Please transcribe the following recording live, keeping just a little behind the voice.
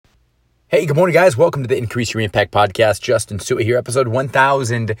Hey, good morning, guys. Welcome to the Increase Your Impact podcast. Justin Stewart here, episode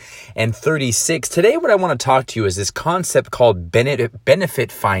 1036. Today, what I want to talk to you is this concept called benefit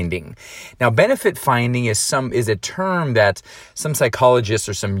finding. Now, benefit finding is a term that some psychologists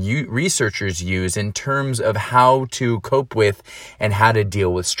or some researchers use in terms of how to cope with and how to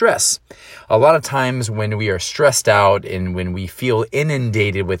deal with stress. A lot of times when we are stressed out and when we feel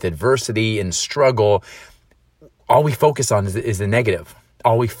inundated with adversity and struggle, all we focus on is the negative.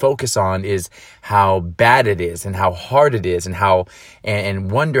 All we focus on is how bad it is and how hard it is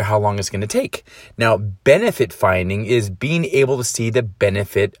and wonder how long it's going to take. Now, benefit finding is being able to see the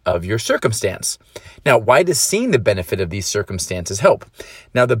benefit of your circumstance. Now, why does seeing the benefit of these circumstances help?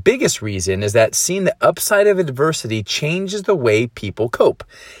 Now, the biggest reason is that seeing the upside of adversity changes the way people cope.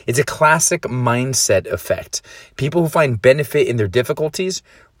 It's a classic mindset effect. People who find benefit in their difficulties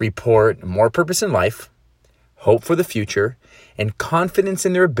report more purpose in life, hope for the future, and confidence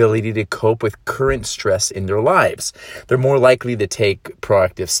in their ability to cope with current stress in their lives. They're more likely to take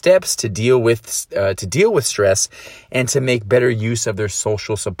proactive steps to deal with stress and to make better use of their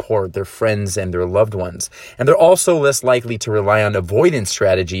social support, their friends, and their loved ones. And they're also less likely to rely on avoidance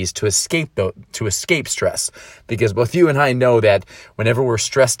strategies to escape stress. Because both you and I know that whenever we're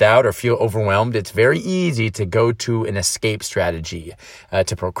stressed out or feel overwhelmed, it's very easy to go to an escape strategy,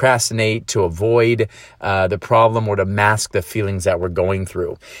 to procrastinate, to avoid the problem, or to mask the feelings that we're going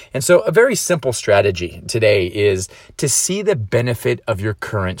through. And so a very simple strategy today is to see the benefit of your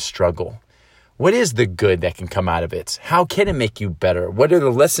current struggle. What is the good that can come out of it? How can it make you better? What are the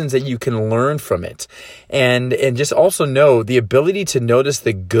lessons that you can learn from it? And just also know the ability to notice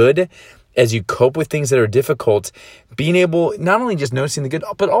the good as you cope with things that are difficult, being able, not only just noticing the good,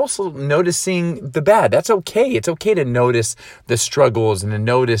 but also noticing the bad. That's okay. It's okay to notice the struggles and to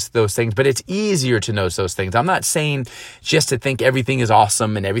notice those things, but it's easier to notice those things. I'm not saying just to think everything is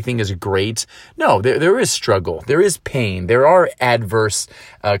awesome and everything is great. No, there is struggle. There is pain. There are adverse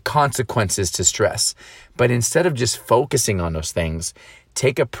consequences to stress. But instead of just focusing on those things,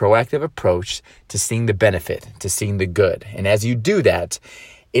 take a proactive approach to seeing the benefit, to seeing the good. And as you do that,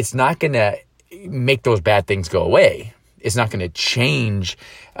 it's not going to make those bad things go away. It's not going to change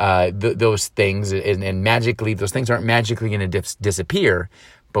those things, and magically, those things aren't magically going to disappear.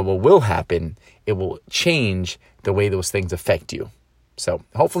 But what will happen, it will change the way those things affect you. So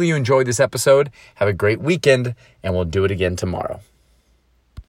hopefully you enjoyed this episode. Have a great weekend, and we'll do it again tomorrow.